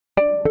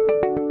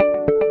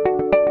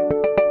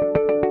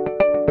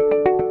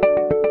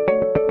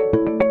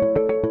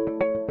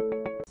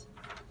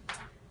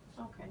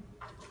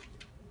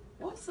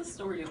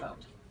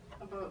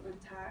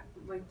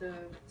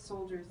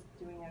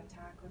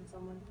attack on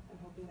someone and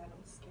hoping that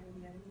it'll scare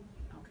the enemy.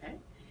 Okay.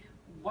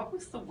 What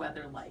was the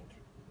weather like?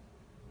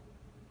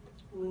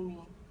 Gloomy,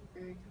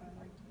 very kind of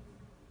like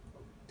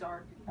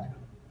dark and kind of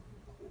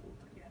cold,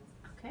 I guess.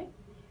 Okay.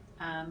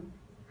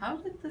 How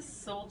did the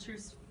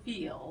soldiers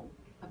feel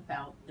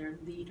about their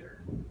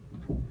leader?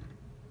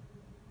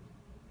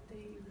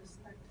 They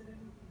respected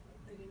him.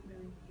 They didn't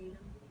really hate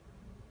him.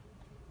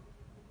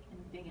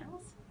 Anything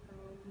else?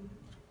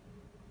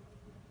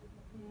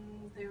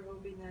 They were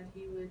hoping that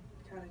he would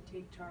kind of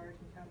take charge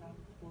and kind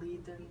of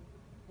lead them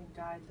and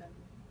guide them.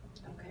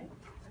 Okay.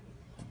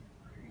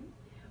 All right.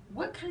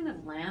 What kind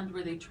of land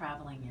were they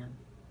traveling in?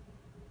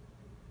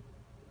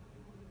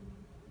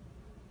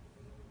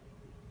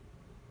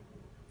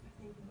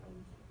 I think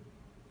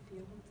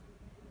field.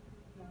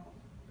 No.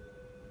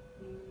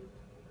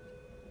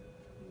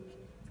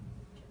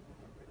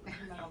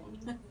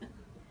 Mountain.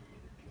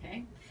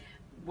 Okay.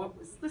 What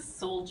was the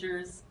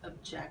soldiers'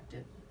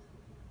 objective?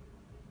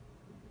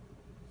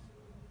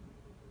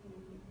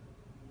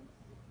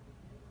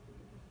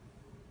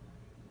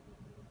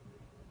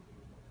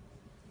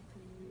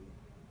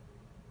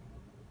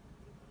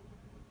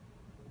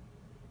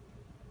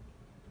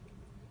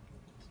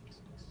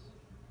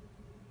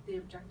 The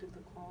objective to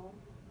call,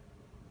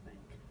 like,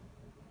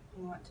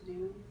 and what to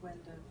do, when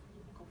to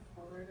go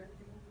forward, I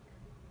think.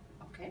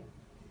 Okay.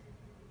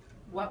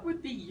 What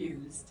would be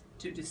used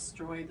to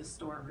destroy the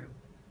storeroom?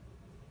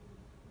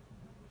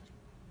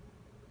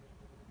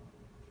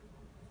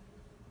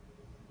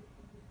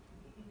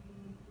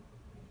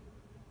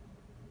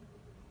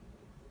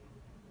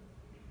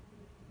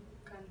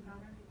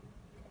 Gunpowder.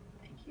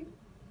 Thank you.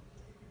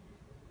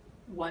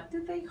 What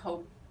did they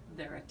hope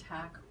their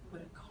attack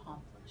would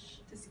accomplish?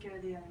 To scare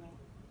the enemy.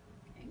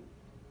 Okay.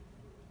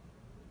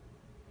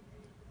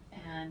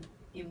 And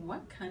in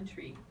what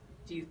country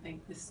do you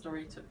think this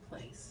story took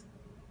place?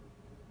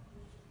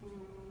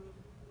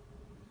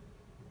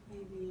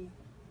 Maybe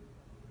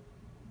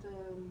the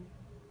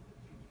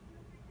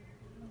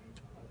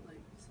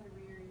like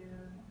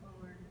Siberia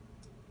or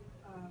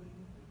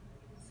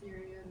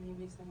Syria,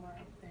 maybe somewhere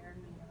up there,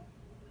 you know.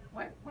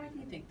 Why do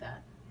you think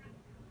that?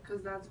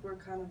 Because that's where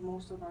kind of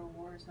most of our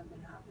wars have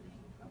been happening,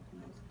 up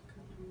in those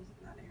countries,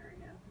 in that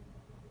area.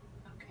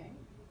 Okay.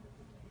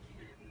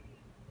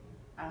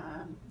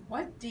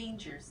 What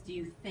dangers do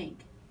you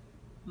think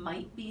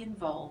might be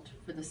involved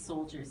for the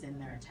soldiers in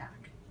their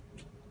attack?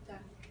 Death.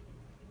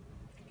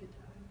 They could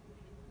die.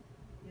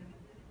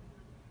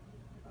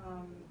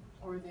 Yeah.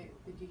 Or they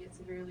could get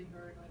severely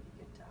hurt, or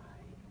they could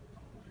die,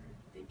 or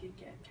they could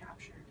get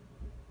captured.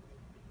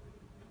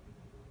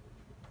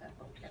 That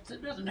boat gets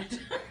it, doesn't it?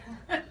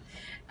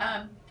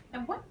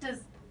 And what does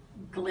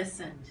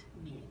glistened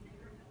mean?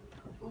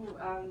 Ooh,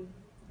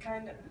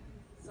 kind of,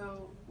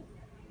 so,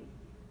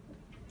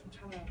 I'm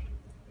trying to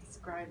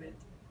describe it.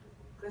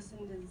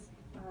 Glistened is,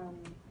 how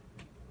do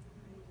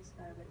you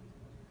describe it?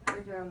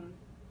 Like,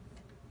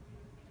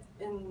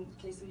 in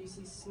case you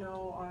see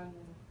snow on,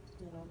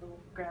 you know, the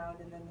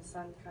ground, and then the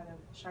sun kind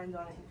of shines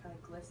on it and kind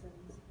of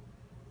glistens.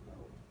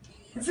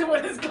 So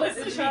what does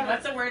glisten mean?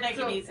 What's a word I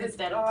can use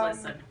instead of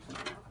glisten?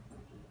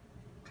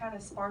 Kind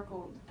of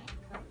sparkled.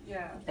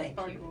 Yeah, Thank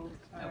sparkled.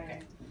 you.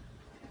 Okay.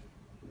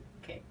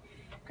 Okay.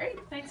 Great.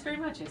 Thanks very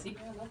much, Izzy.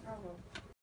 Yeah, no problem.